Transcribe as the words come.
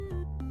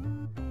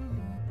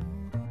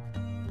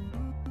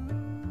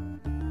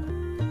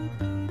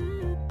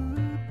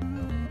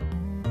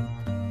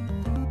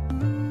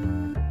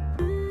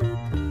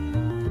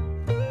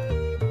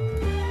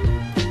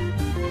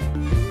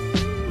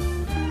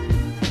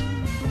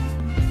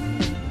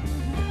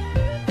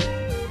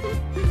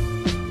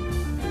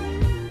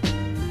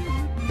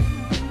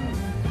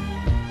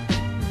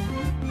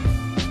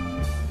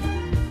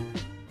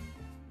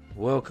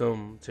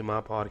Welcome to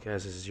my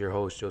podcast. This is your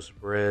host, Joseph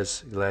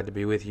Perez. Glad to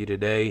be with you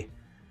today.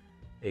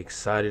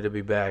 Excited to be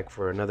back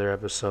for another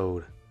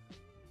episode.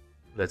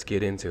 Let's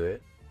get into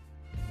it.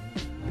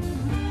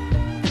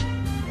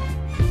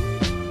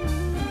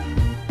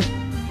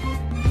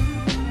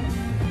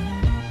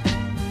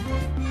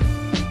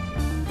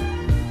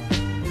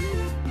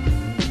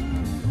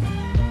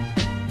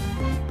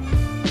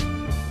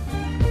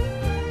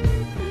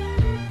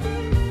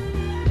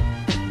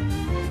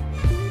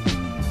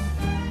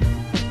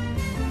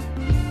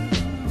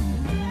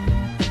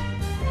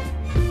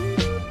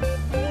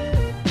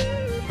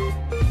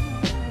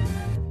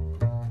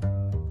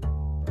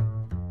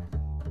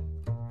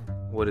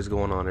 What is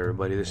going on,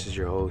 everybody? This is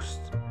your host,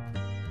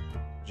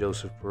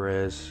 Joseph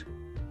Perez.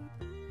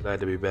 Glad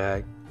to be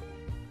back.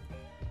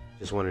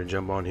 Just wanted to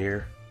jump on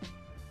here.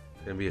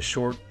 It's going to be a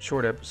short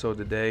episode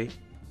today.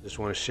 Just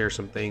want to share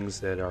some things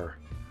that are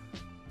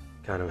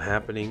kind of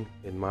happening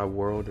in my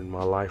world, in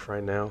my life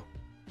right now.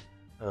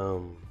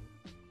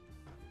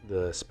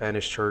 The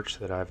Spanish church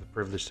that I have the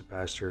privilege to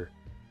pastor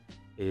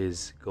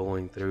is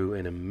going through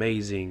an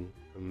amazing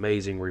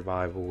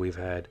revival. We've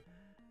had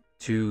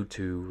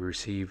to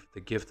receive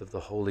the gift of the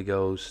Holy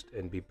Ghost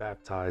and be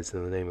baptized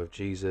in the name of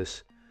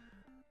Jesus,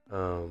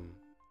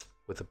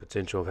 with the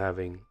potential of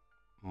having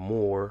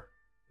more.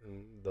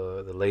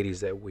 The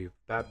ladies that we've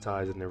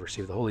baptized and have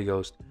received the Holy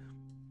Ghost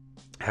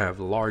have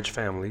large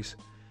families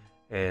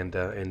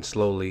and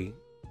slowly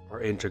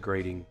are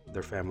integrating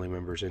their family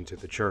members into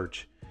the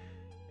church,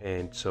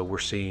 and so we're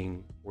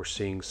seeing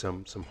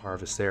some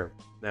harvest there.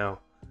 Now,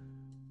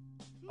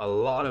 a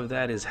lot of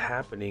that is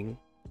happening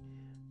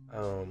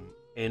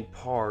in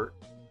part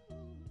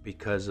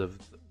because of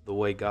the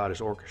way God is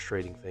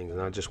orchestrating things,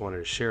 and I just wanted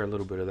to share a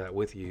little bit of that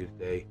with you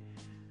today.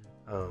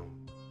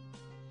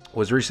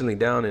 Was recently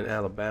down in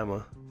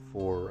Alabama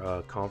for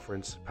a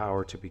conference,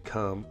 Power to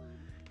Become,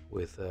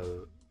 with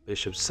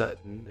Bishop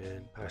Sutton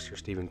and Pastor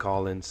Stephen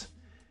Collins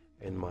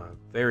and my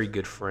very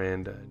good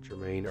friend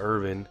Jermaine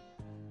Irvin.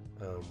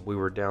 We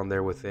were down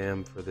there with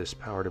them for this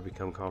Power to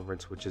Become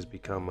conference, which has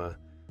become a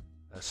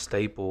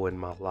staple in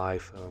my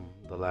life.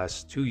 The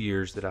last 2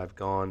 years that I've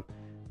gone,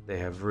 they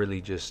have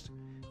really just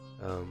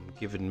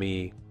given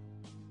me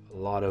a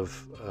lot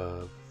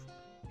of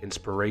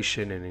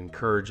inspiration and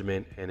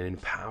encouragement and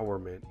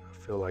empowerment.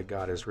 I feel like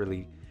God has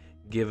really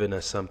given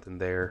us something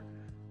there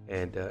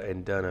and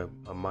done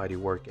a mighty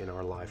work in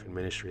our life and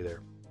ministry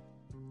there.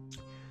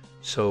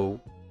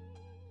 So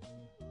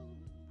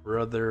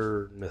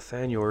Brother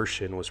Nathaniel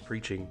Urshan was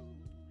preaching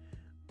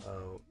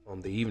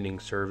on the evening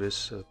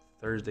service,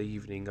 Thursday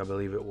evening, I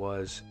believe it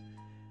was,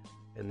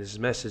 and his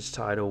message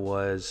title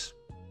was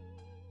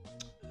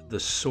The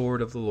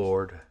Sword of the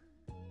Lord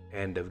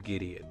and of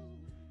Gideon.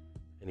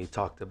 And he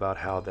talked about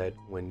how that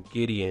when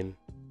Gideon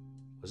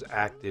was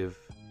active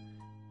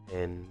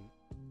and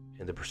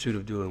in the pursuit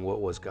of doing what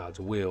was God's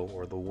will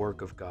or the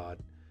work of God,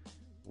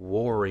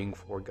 warring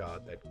for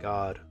God, that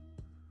God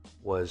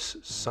was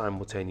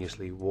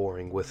simultaneously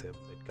warring with him,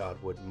 that God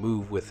would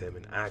move with him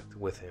and act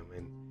with him,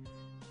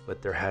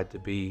 but there had to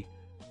be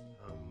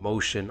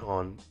motion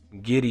on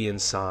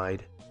Gideon's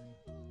side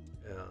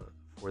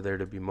for there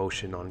to be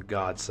motion on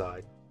God's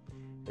side.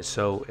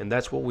 And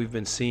that's what we've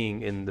been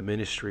seeing in the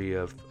ministry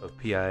of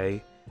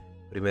PIA,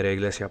 Primera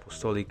Iglesia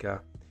Apostolica.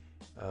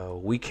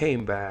 We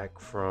came back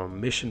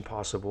from Mission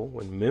Possible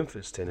in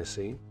Memphis,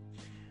 Tennessee,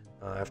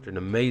 after an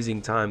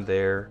amazing time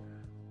there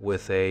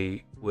with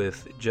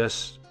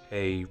just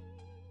a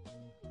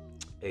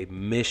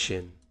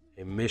mission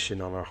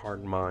on our heart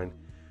and mind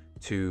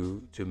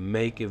to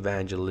make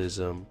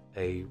evangelism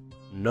a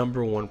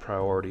number one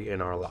priority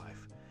in our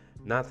life.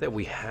 Not that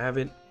we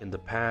haven't in the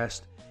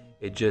past,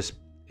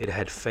 it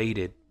had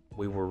faded.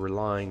 We were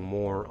relying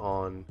more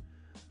on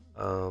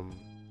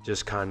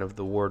just kind of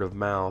the word of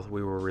mouth.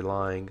 We were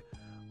relying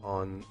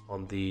on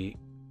the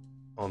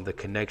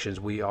connections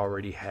we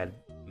already had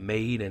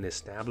made and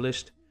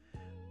established,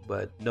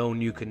 but no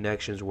new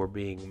connections were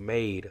being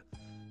made.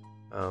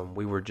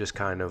 We were just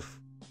kind of,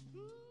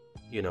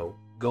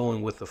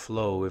 going with the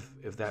flow,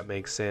 if that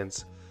makes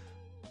sense.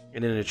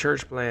 And in a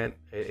church plant,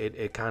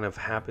 it kind of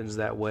happens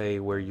that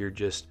way, where you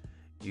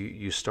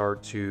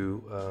start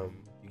to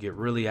you get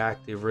really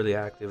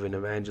active in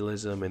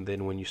evangelism, and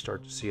then when you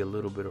start to see a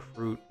little bit of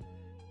fruit,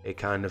 it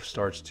kind of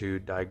starts to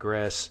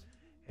digress,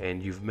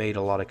 and you've made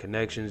a lot of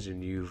connections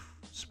and you've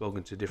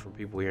spoken to different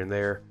people here and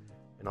there,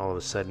 and all of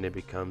a sudden it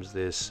becomes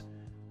this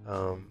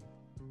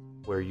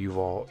where you've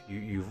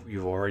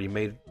already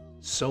made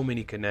so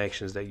many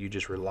connections that you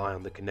just rely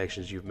on the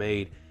connections you've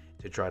made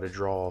to try to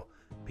draw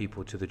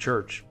people to the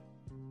church.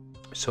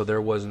 So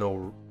there was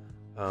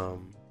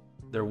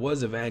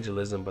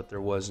evangelism, but there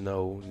was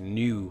no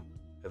new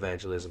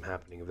evangelism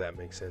happening, if that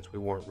makes sense. We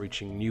weren't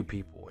reaching new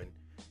people and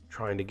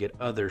trying to get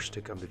others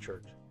to come to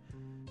church.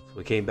 So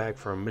we came back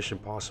from Mission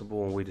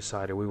Possible, and we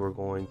decided we were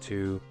going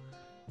to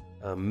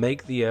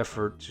make the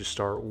effort to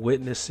start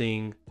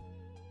witnessing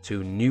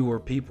to newer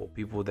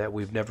people that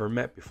we've never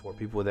met before,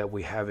 people that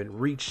we haven't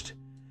reached.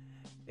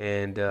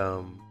 And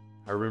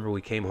I remember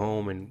we came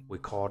home and we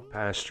called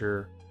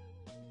Pastor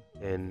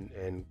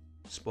and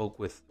spoke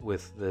with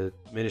the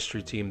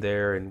ministry team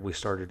there, and we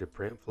started to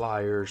print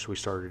flyers, we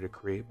started to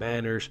create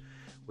banners,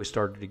 we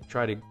started to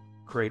try to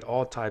create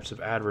all types of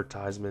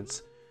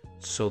advertisements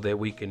so that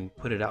we can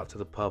put it out to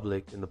the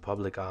public, in the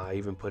public eye,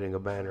 even putting a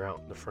banner out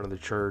in the front of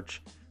the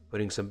church,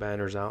 putting some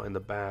banners out in the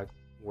back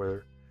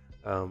where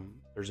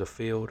there's a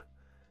field.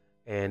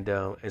 And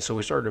so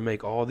we started to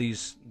make all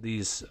these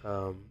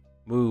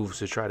moves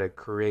to try to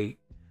create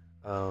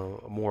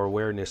more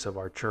awareness of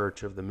our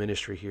church, of the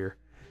ministry here.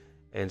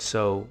 And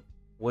so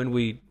when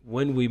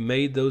we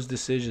made those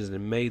decisions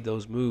and made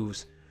those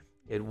moves,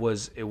 it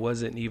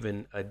wasn't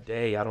even a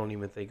day. I don't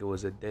even think it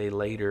was a day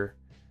later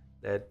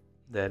that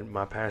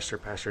my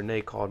Pastor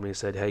Nate, called me and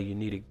said, "Hey, you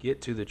need to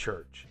get to the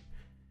church.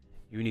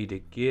 You need to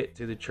get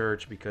to the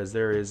church because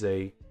there is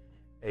a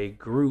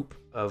group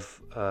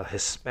of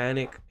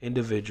Hispanic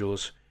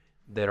individuals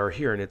that are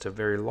here, and it's a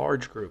very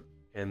large group,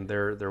 and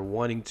they're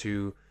wanting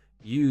to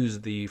use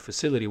the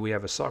facility. We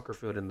have a soccer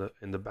field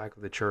in the back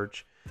of the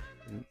church."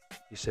 And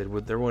he said,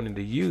 well, they're wanting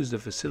to use the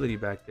facility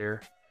back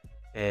there,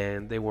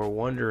 and they were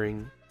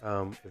wondering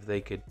if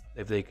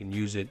they can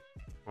use it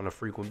on a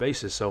frequent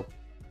basis. So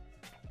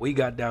we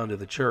got down to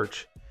the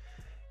church,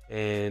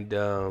 and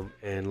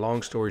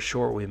long story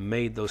short, we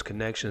made those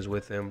connections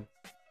with them.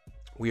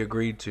 We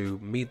agreed to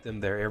meet them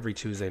there every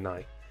Tuesday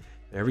night.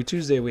 Every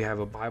Tuesday we have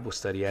a Bible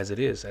study as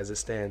it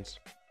stands.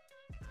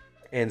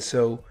 And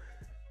so,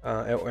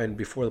 and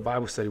before the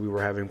Bible study, we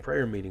were having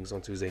prayer meetings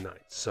on Tuesday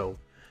nights. So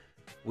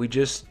we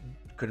just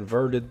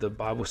converted the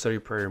Bible study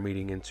prayer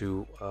meeting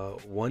into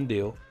one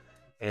deal.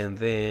 And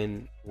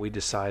then we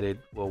decided,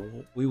 well,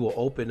 we will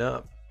open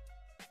up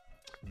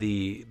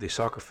the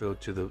soccer field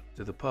to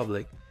the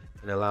public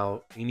and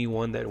allow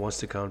anyone that wants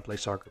to come play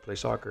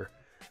soccer.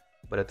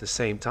 But at the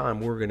same time,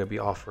 we're going to be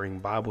offering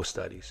Bible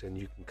studies, and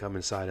you can come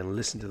inside and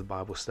listen to the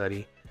Bible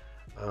study.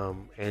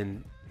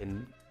 And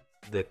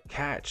the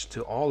catch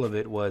to all of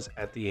it was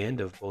at the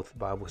end of both the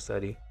Bible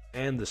study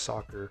and the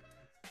soccer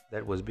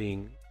that was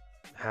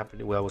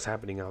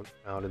happening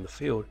out in the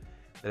field,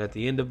 that at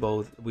the end of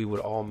both, we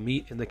would all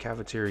meet in the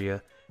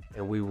cafeteria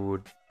and we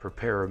would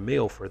prepare a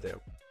meal for them.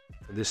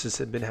 And this has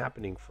been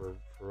happening for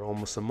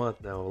almost a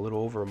month now, a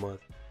little over a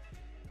month.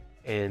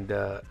 And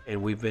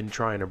we've been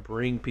trying to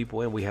bring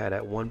people in. We had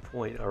at one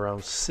point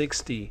around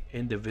 60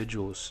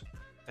 individuals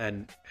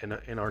in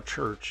our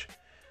church,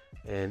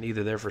 and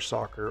either there for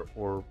soccer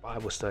or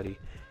Bible study.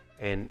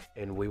 And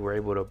we were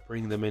able to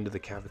bring them into the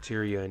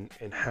cafeteria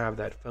and have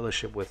that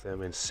fellowship with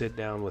them and sit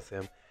down with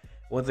them.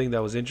 One thing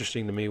that was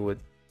interesting to me, what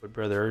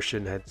Brother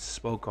Urshan had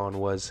spoke on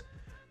was,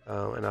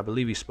 and I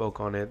believe he spoke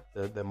on it,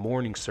 the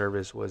morning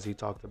service, was he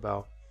talked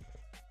about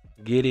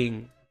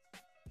getting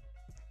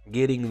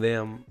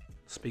them,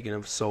 speaking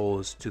of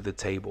souls, to the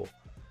table,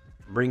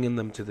 bringing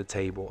them to the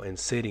table and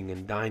sitting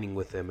and dining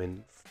with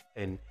them,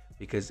 and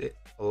because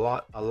a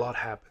lot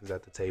happens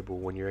at the table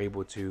when you're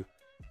able to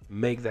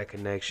make that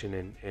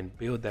connection and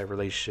build that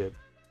relationship.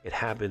 It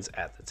happens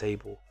at the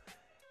table.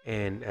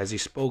 And as he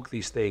spoke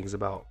these things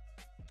about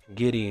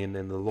Gideon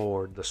and the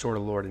Lord, the sword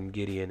of the Lord and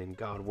Gideon, and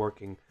God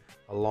working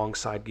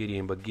alongside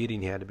Gideon, but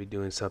Gideon had to be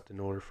doing something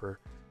in order for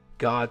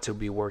God to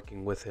be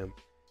working with him.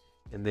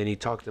 And then he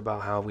talked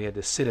about how we had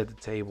to sit at the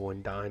table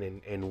and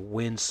dine and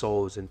win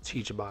souls and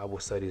teach Bible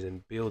studies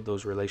and build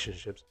those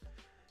relationships.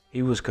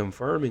 He was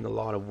confirming a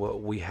lot of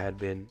what we had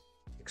been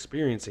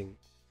experiencing.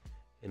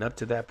 And up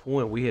to that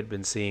point, we had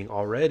been seeing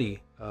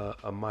already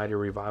a mighty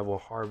revival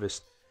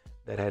harvest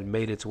that had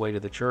made its way to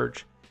the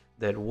church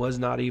that was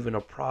not even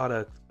a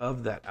product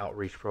of that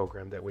outreach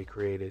program that we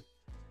created.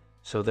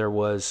 So there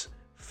was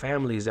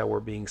families that were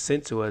being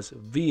sent to us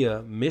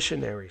via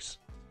missionaries.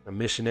 A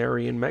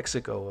missionary in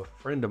Mexico,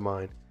 a friend of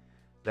mine,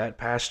 that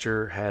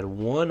pastor had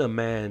won a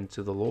man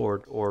to the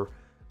Lord, or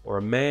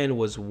a man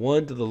was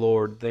won to the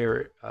Lord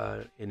there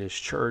in his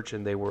church,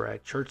 and they were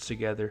at church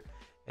together.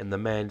 And the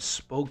man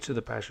spoke to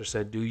the pastor,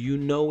 said, "Do you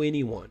know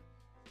anyone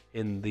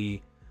in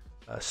the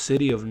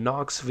city of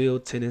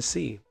Knoxville,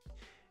 Tennessee?"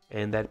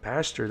 And that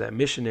pastor, that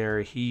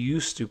missionary, he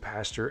used to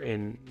pastor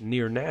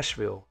near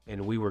Nashville,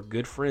 and we were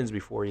good friends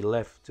before he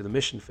left to the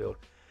mission field.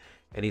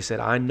 And he said,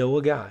 "I know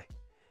a guy,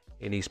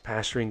 and he's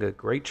pastoring a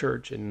great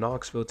church in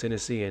Knoxville,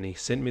 Tennessee." And he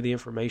sent me the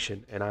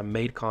information, and I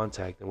made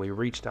contact, and we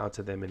reached out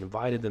to them and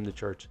invited them to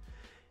church.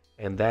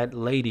 And that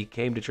lady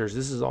came to church.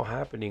 This is all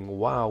happening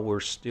while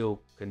we're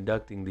still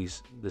conducting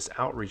this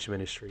outreach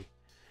ministry.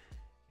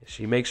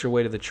 She makes her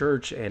way to the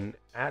church, and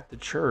at the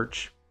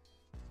church,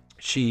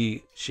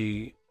 she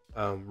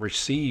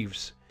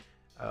receives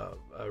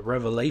a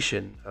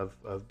revelation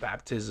of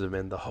baptism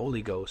and the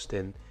Holy Ghost,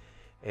 and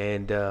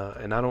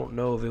I don't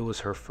know if it was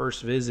her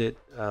first visit.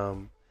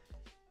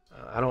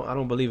 I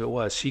don't believe it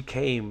was. She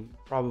came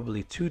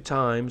probably 2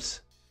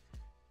 times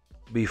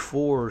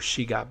before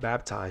she got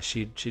baptized.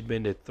 She'd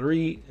been to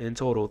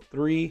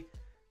 3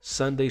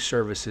 Sunday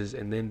services,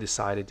 and then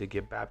decided to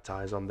get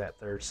baptized on that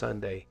 3rd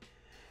Sunday.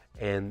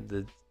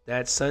 And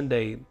that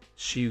Sunday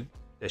she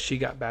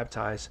got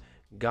baptized,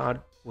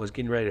 God was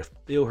getting ready to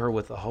fill her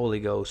with the Holy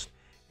Ghost,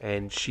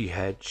 and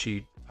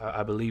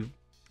I believe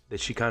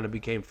she kind of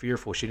became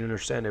fearful. She didn't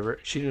understand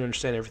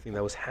everything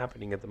that was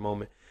happening at the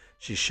moment.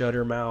 She shut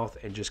her mouth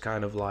and just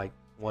kind of like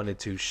wanted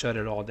to shut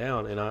it all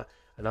down.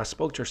 And I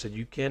spoke to her, said,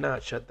 you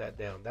cannot shut that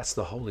down. That's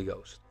the Holy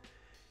Ghost.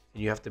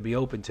 And you have to be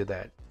open to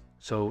that.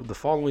 So the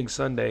following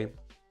Sunday,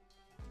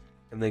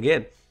 and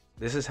again,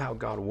 this is how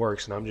God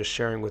works. And I'm just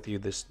sharing with you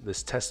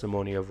this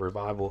testimony of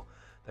revival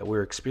that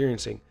we're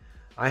experiencing.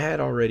 I had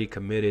already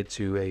committed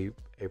to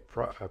a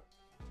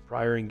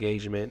prior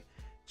engagement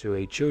to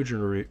a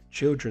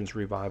children's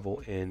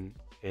revival in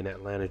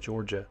Atlanta,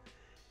 Georgia.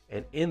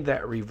 And in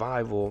that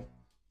revival,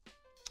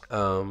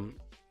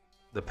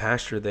 the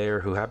pastor there,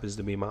 who happens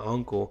to be my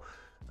uncle,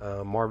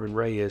 Marvin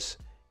Reyes,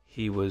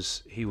 he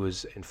was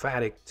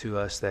emphatic to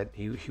us that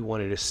he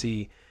wanted to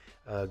see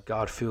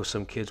God fill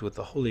some kids with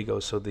the Holy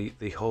Ghost. So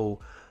the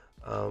whole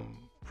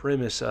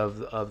premise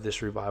of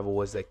this revival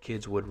was that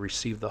kids would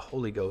receive the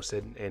Holy Ghost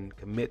and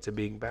commit to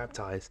being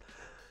baptized.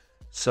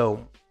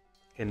 So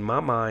in my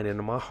mind and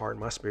in my heart and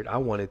my spirit, I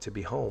wanted to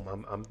be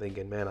home. I'm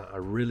thinking, man, I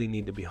really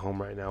need to be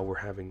home right now. We're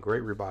having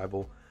great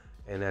revival.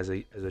 And as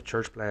a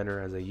church planter,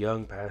 as a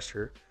young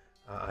pastor,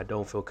 I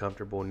don't feel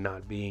comfortable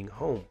not being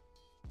home.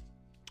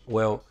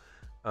 Well,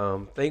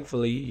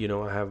 thankfully,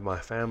 I have my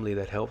family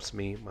that helps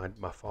me,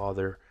 my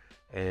father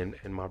and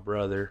my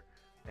brother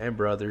and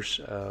brothers.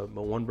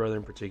 But one brother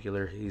in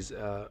particular, he's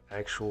an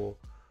actual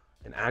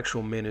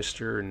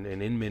minister and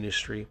in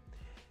ministry.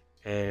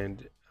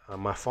 And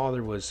my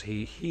father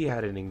he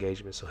had an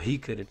engagement, so he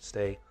couldn't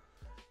stay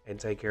and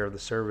take care of the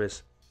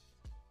service.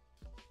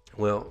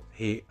 Well,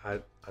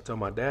 I told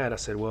my dad, I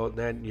said, well,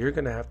 Dad, you're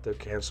going to have to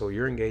cancel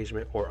your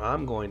engagement, or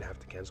I'm going to have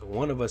to cancel.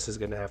 One of us is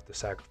going to have to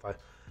sacrifice,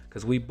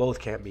 because we both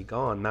can't be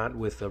gone, not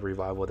with the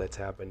revival that's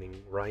happening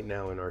right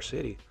now in our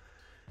city.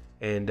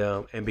 And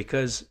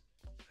because,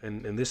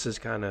 and this is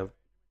kind of,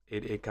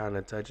 it kind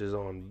of touches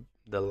on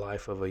the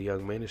life of a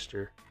young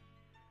minister.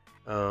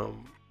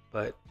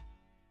 But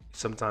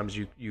sometimes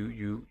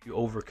you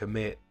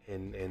overcommit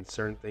and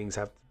certain things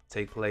have to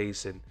take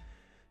place. And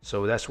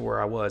so that's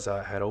where I was.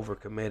 I had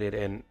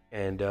overcommitted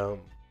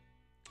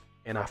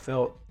and I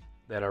felt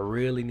that I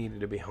really needed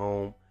to be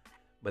home.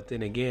 But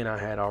then again, I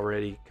had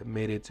already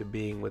committed to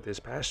being with this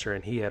pastor,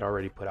 and he had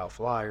already put out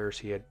flyers.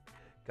 He had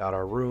got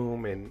our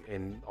room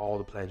and all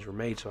the plans were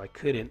made. So I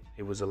couldn't,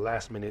 it was a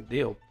last minute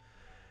deal.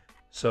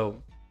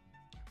 So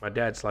my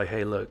dad's like,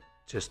 hey, look,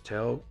 just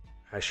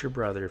ask your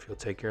brother if he'll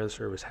take care of the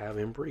service, have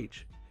him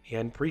preach. He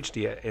hadn't preached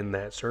yet in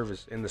that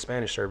service, in the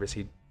Spanish service.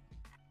 He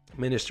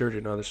ministered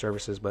in other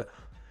services, but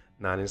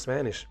not in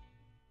Spanish.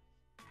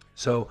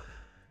 So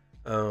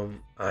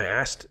I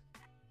asked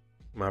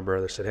my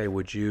brother, said, hey,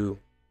 would you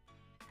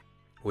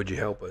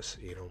help us?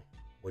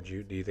 Do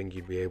you think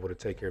you'd be able to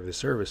take care of the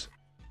service?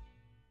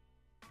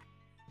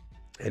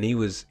 And he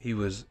was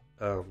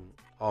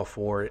all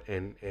for it,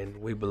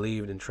 and we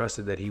believed and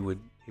trusted that he would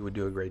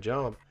do a great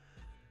job.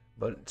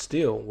 But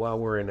still, while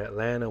we're in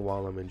Atlanta,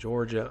 while I'm in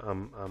Georgia,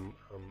 I'm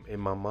in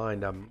my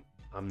mind, I'm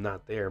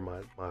not there.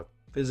 My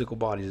physical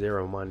body's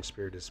there, my mind and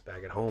spirit is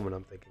back at home, and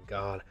I'm thinking,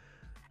 God,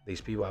 these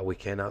people, we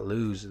cannot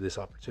lose this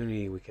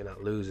opportunity. We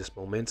cannot lose this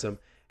momentum.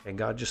 And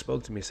God just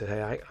spoke to me and said,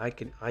 hey,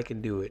 I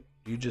can do it.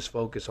 You just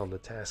focus on the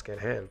task at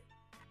hand.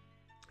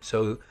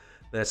 So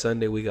that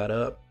Sunday we got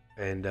up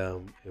and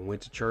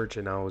went to church,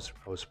 and I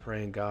was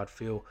praying, God,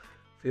 fill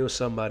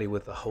somebody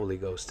with the Holy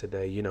Ghost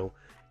today,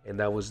 and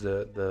that was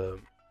the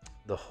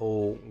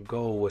whole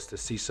goal, was to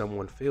see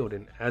someone filled.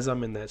 And as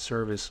I'm in that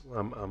service,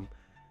 I'm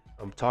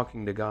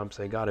talking to God. I'm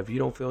saying, God, if you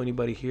don't feel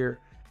anybody here,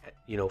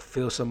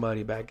 fill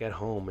somebody back at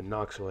home in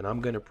Knoxville. And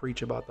I'm going to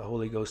preach about the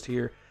Holy Ghost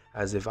here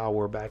as if I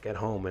were back at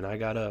home. And I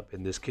got up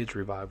in this kids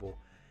revival,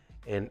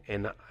 and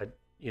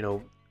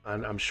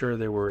I'm sure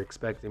they were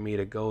expecting me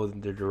to go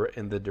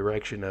in the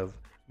direction of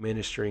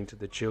ministering to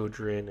the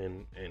children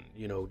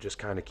and just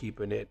kind of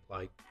keeping it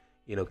like,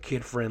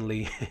 kid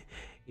friendly,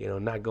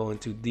 not going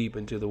too deep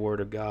into the Word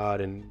of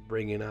God and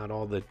bringing out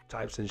all the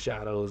types and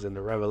shadows and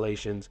the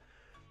revelations.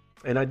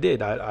 And I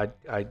did. I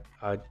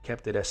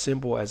kept it as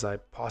simple as I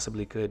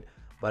possibly could,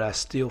 but I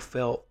still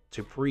felt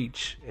to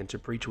preach, and to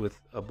preach with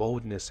a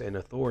boldness and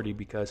authority,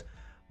 because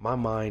my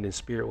mind and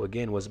spirit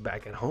again was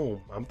back at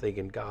home. I'm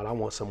thinking, God, I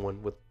want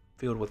someone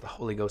filled with the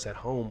Holy Ghost at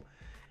home,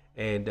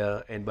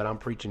 but I'm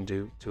preaching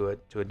to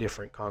a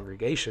different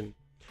congregation.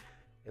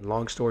 And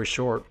long story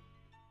short,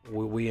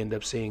 we end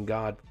up seeing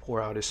God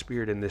pour out His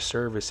Spirit in this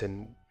service,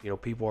 and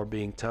people are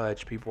being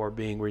touched, people are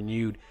being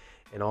renewed.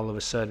 And all of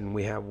a sudden,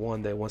 we have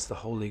one that wants the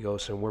Holy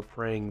Ghost, and we're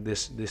praying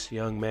this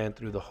young man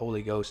through the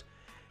Holy Ghost.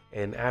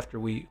 And after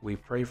we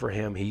pray for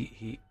him,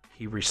 he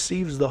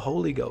receives the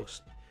Holy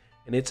Ghost,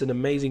 and it's an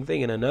amazing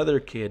thing. And another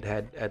kid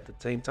had, at the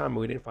same time,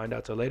 we didn't find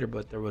out till later,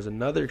 but there was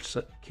another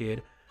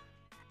kid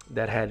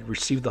that had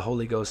received the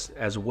Holy Ghost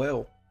as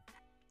well.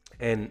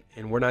 And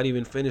we're not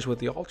even finished with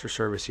the altar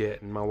service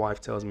yet. And my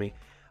wife tells me,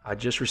 I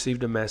just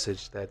received a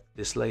message that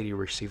this lady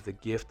received the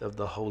gift of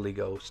the Holy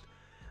Ghost.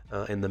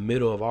 In the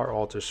middle of our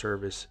altar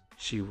service,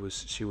 she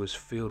was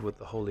filled with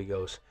the Holy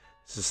Ghost.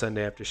 This is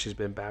Sunday after she's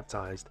been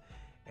baptized,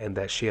 and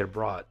that she had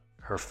brought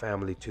her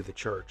family to the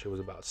church. It was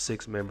about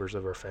 6 members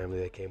of her family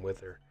that came with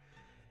her.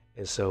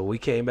 And so we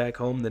came back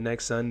home the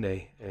next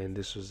Sunday, and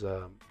this was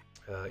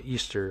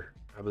Easter.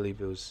 I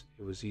believe it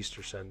was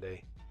Easter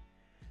Sunday.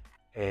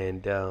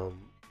 And no,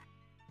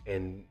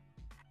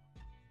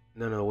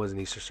 it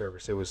wasn't Easter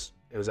service. It was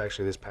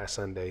actually this past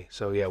Sunday.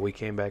 So yeah, we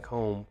came back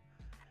home,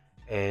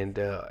 and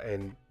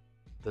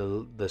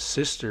the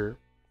sister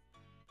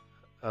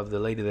of the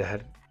lady that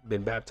had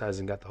been baptized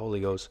and got the Holy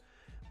Ghost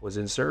was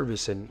in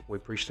service, and we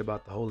preached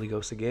about the Holy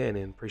Ghost again,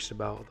 and preached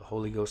about the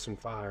Holy Ghost and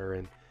fire,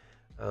 and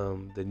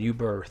the new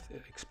birth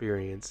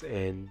experience.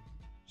 And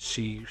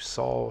she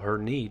saw her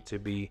need to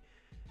be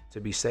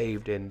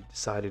saved, and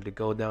decided to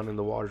go down in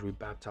the waters. We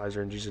baptized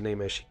her in Jesus'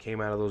 name. As she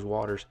came out of those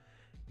waters,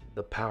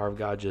 the power of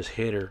God just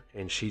hit her,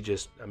 and she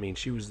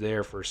was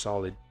there for a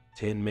solid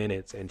 10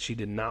 minutes, and she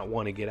did not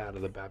want to get out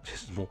of the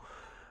baptismal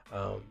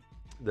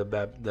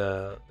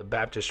the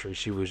baptistry.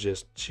 She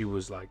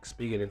was like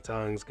speaking in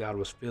tongues. God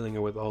was filling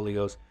her with the Holy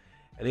Ghost,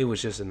 and it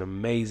was just an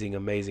amazing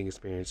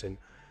experience. And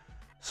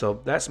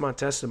so that's my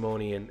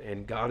testimony,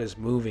 and God is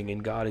moving,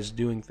 and God is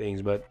doing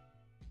things, but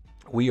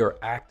we are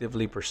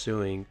actively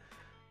pursuing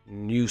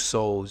new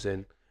souls,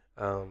 and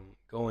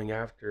going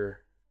after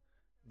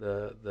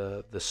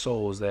the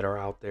souls that are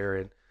out there.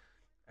 And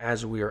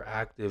as we are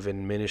active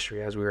in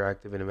ministry, as we are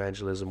active in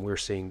evangelism, we're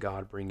seeing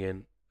God bring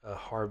in a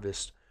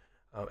harvest,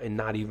 and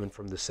not even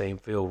from the same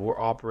field. We're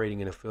operating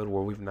in a field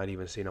where we've not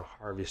even seen a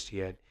harvest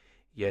yet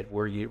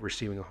we're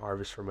receiving a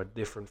harvest from a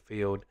different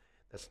field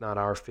that's not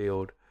our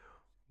field,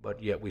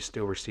 but yet we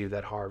still receive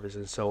that harvest.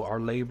 And so our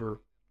labor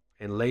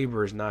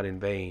is not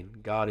in vain.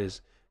 God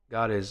is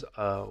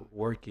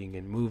working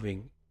and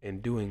moving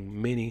and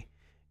doing many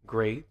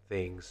great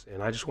things.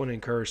 And I just want to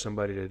encourage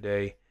somebody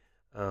today,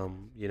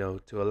 to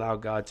allow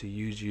God to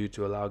use you,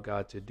 to allow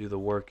God to do the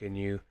work in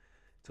you,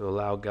 to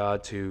allow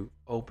God to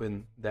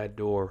open that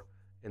door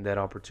and that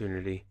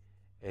opportunity,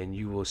 and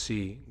you will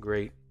see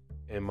great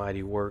and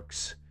mighty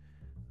works.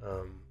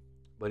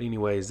 But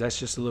anyways, that's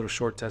just a little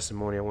short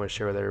testimony I want to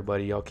share with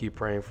everybody. Y'all keep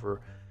praying for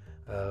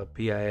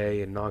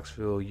PIA and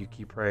Knoxville. You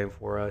keep praying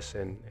for us,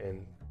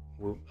 and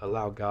we'll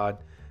allow God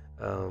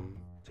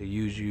to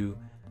use you.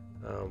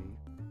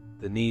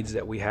 The needs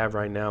that we have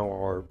right now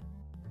are,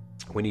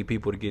 we need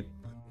people to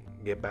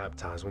get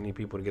baptized. We need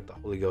people to get the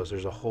Holy Ghost.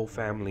 There's a whole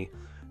family,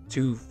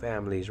 2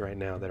 families right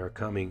now that are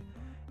coming,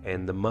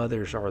 and the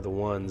mothers are the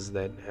ones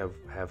that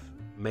have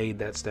made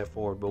that step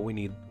forward. But we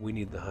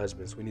need the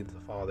husbands, we need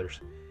the fathers,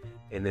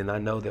 and then I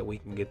know that we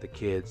can get the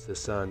kids, the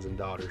sons and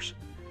daughters.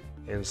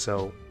 And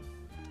so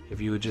if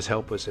you would just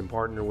help us and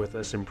partner with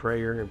us in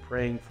prayer and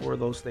praying for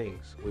those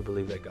things, we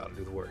believe that God will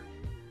do the work.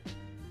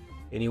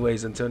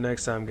 Anyways, until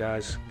next time,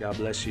 guys, God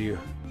bless you,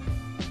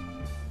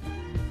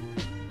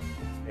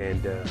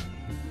 and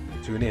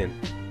tune in.